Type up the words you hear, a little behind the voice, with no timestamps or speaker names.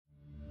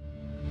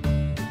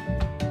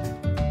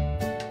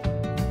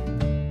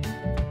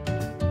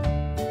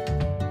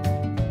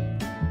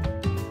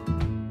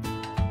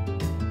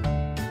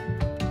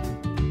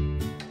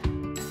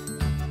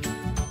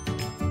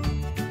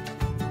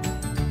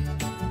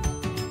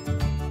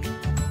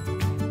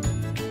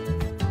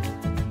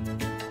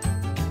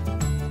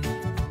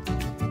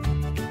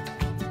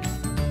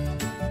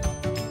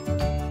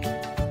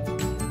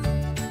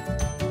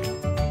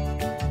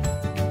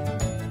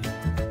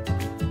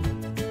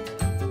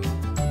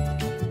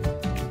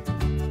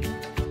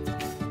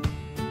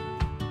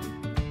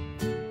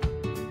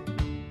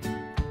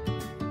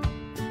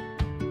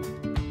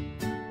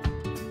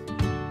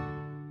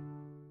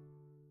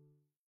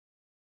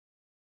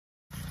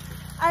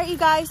Alright you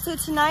guys, so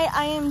tonight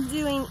I am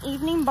doing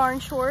evening barn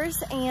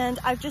chores and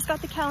I've just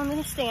got the cow in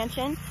the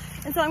stanchion.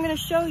 And so I'm going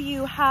to show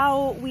you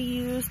how we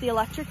use the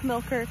electric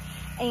milker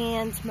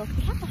and milk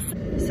the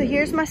cows. So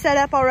here's my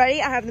setup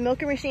already. I have the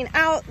milking machine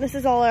out. This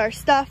is all our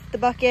stuff, the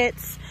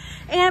buckets.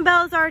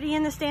 Annabelle's already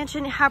in the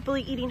stanchion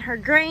happily eating her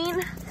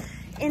grain.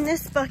 In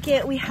this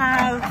bucket we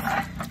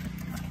have,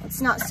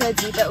 it's not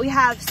sudsy, but we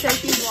have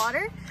soapy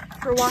water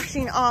for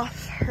washing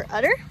off her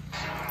udder.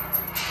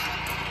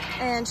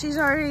 And she's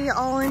already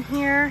all in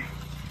here,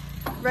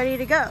 ready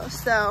to go.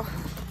 So,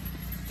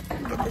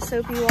 get the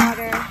soapy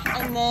water,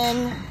 and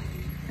then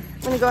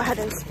I'm gonna go ahead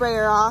and spray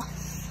her off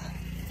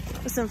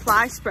with some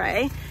fly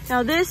spray.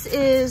 Now this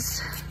is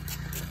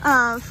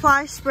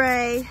fly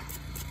spray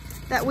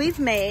that we've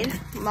made,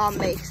 Mom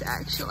makes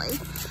actually.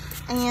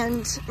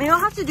 And maybe I'll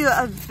have to do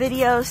a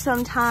video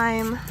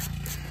sometime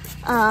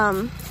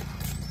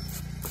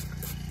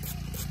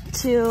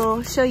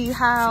to show you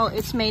how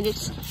it's made.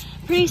 It's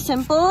pretty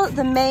simple.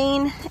 The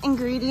main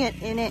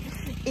ingredient in it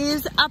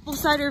is apple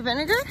cider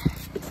vinegar.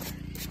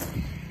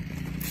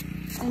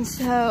 And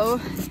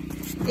so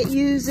it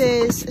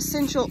uses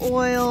essential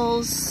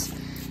oils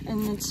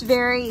and it's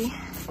very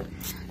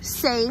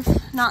safe,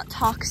 not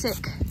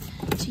toxic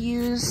to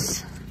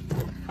use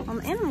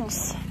on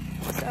animals.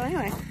 So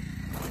anyway,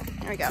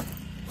 there we go.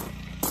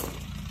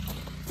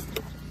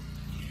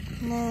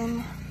 And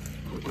then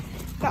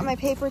got my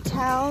paper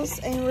towels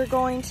and we're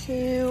going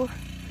to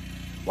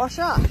wash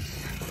off.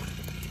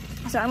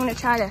 So I'm gonna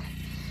try to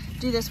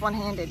do this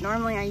one-handed.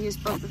 Normally I use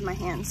both of my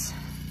hands.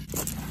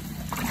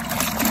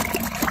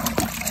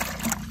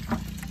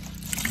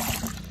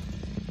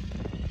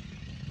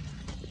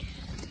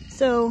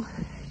 So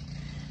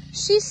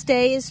she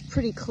stays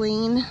pretty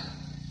clean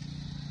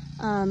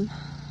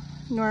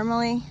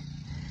normally,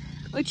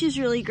 which is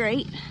really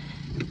great.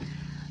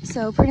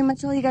 So pretty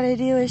much all you gotta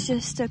do is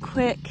just a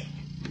quick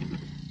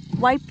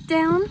wipe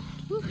down.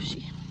 Ooh,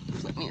 she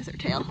flipped me with her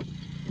tail.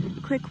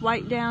 Quick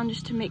wipe down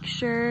just to make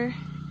sure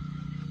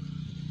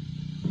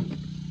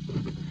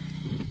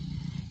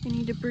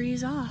any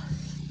debris off,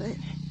 but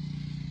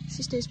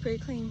she stays pretty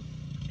clean.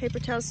 Paper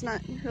towel's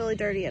not really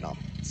dirty at all,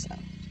 so.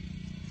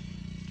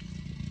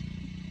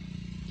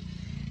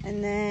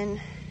 And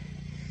then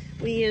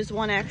we use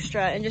one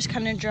extra and just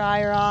kind of dry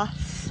her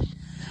off.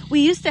 We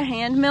used to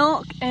hand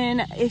milk,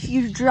 and if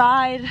you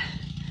dried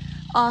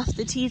off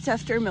the teats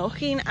after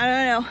milking, I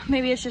don't know,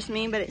 maybe it's just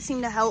me, but it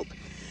seemed to help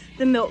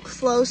the milk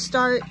flow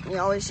start. We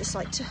always just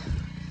like to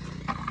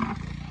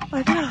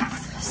wipe it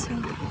off. So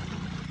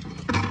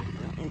I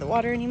don't need the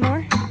water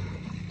anymore.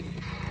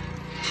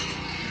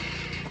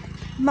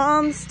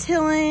 Mom's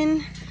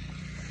tilling.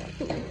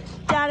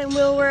 Dad and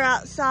Will were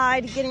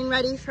outside getting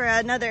ready for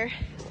another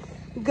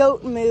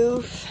goat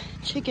move,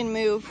 chicken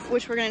move,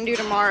 which we're gonna do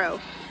tomorrow.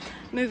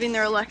 Moving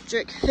their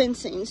electric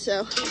fencing,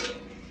 so.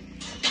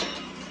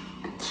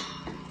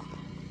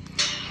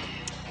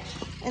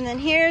 And then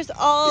here's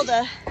all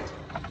the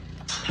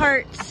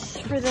parts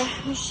for the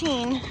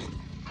machine.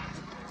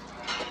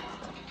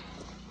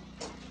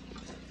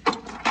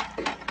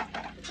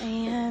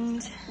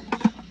 And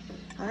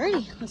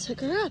alrighty, let's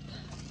hook her up.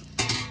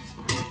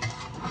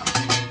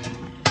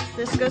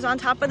 This goes on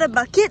top of the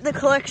bucket, the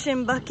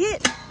collection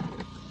bucket.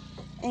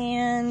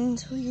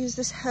 And we'll use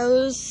this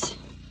hose.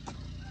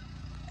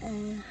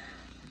 And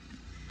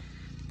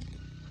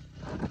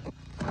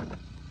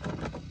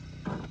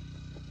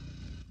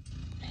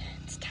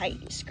it's tight,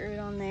 you screw it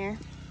on there.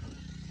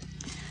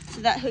 So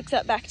that hooks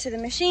up back to the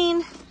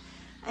machine.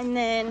 And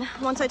then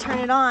once I turn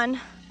it on,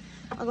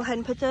 I'll go ahead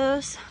and put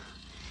those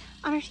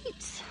on our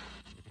sheets.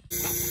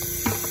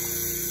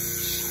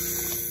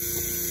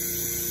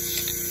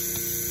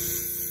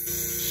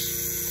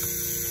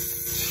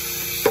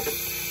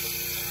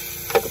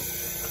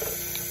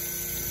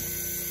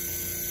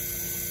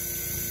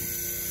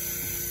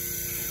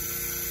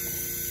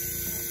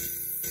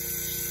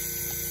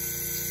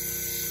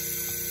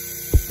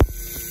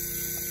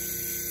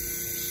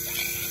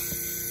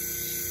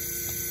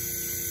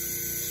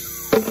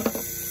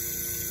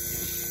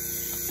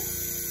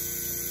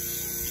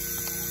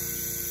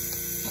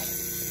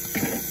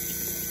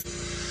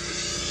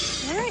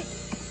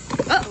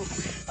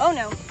 Oh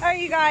no.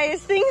 Alright you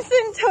guys, things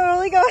didn't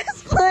totally go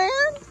as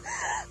planned.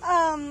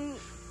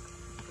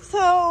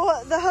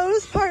 So the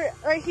hose part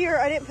right here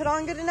I didn't put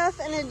on good enough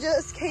and it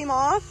just came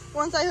off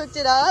once I hooked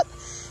it up.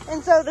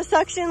 And so the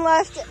suction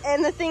left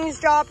and the things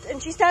dropped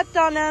and she stepped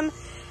on them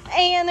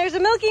and there's a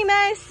milky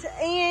mess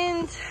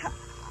and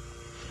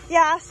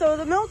yeah, so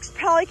the milk's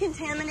probably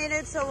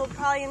contaminated, so we'll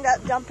probably end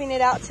up dumping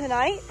it out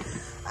tonight.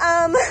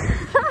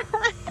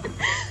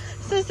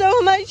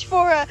 So much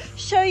for a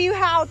show you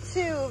how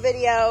to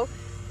video.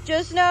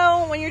 Just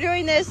know when you're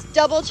doing this,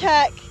 double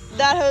check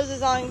that hose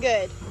is on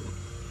good,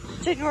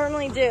 which I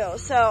normally do.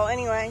 So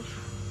anyway,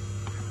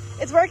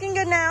 it's working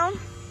good now.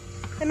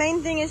 The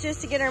main thing is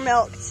just to get her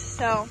milked.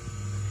 So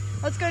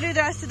let's go do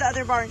the rest of the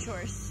other barn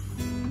chores.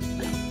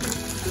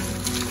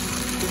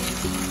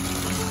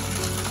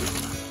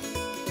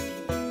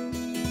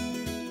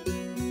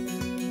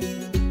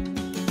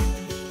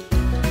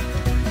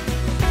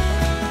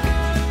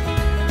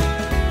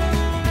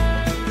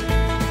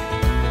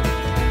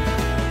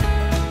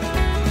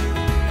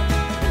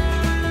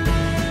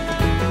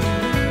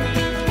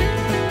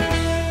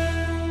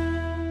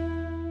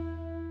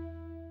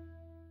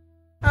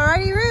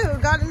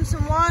 them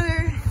some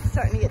water. It's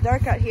starting to get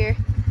dark out here.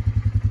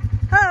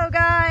 Hello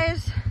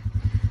guys.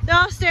 They're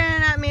all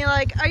staring at me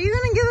like, are you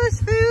gonna give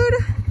us food?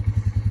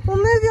 We'll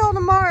move y'all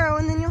tomorrow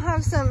and then you'll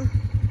have some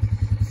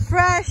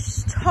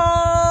fresh,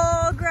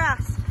 tall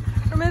grass.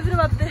 We're moving them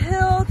up the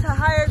hill to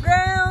higher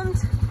ground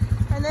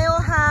and they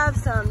will have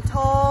some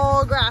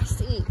tall grass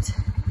to eat.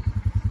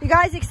 You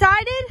guys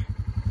excited?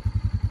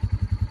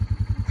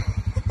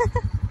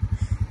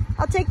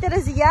 I'll take that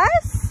as a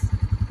yes.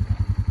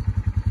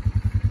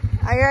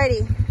 Are you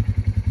ready?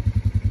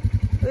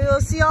 We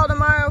will see y'all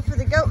tomorrow for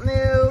the goat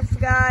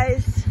move,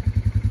 guys.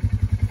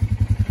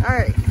 All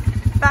right,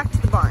 back to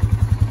the barn.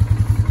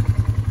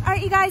 All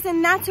right, you guys,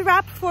 and that's a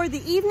wrap for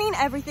the evening.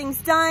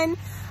 Everything's done.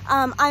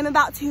 I'm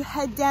about to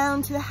head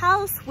down to the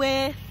house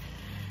with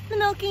the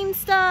milking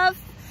stuff.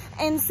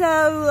 And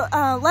so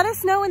let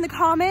us know in the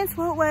comments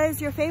what was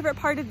your favorite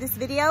part of this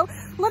video.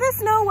 Let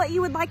us know what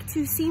you would like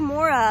to see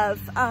more of.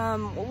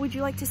 What would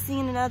you like to see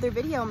in another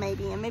video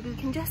maybe? And maybe we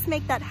can just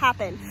make that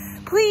happen.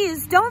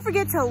 Please don't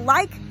forget to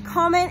like,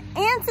 comment,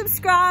 and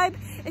subscribe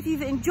if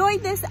you've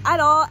enjoyed this at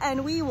all.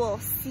 And we will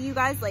see you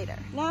guys later.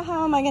 Now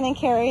how am I going to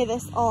carry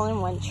this all in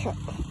one trip?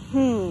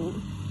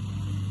 I'm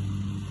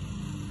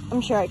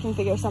sure I can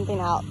figure something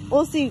out.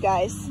 We'll see you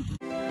guys.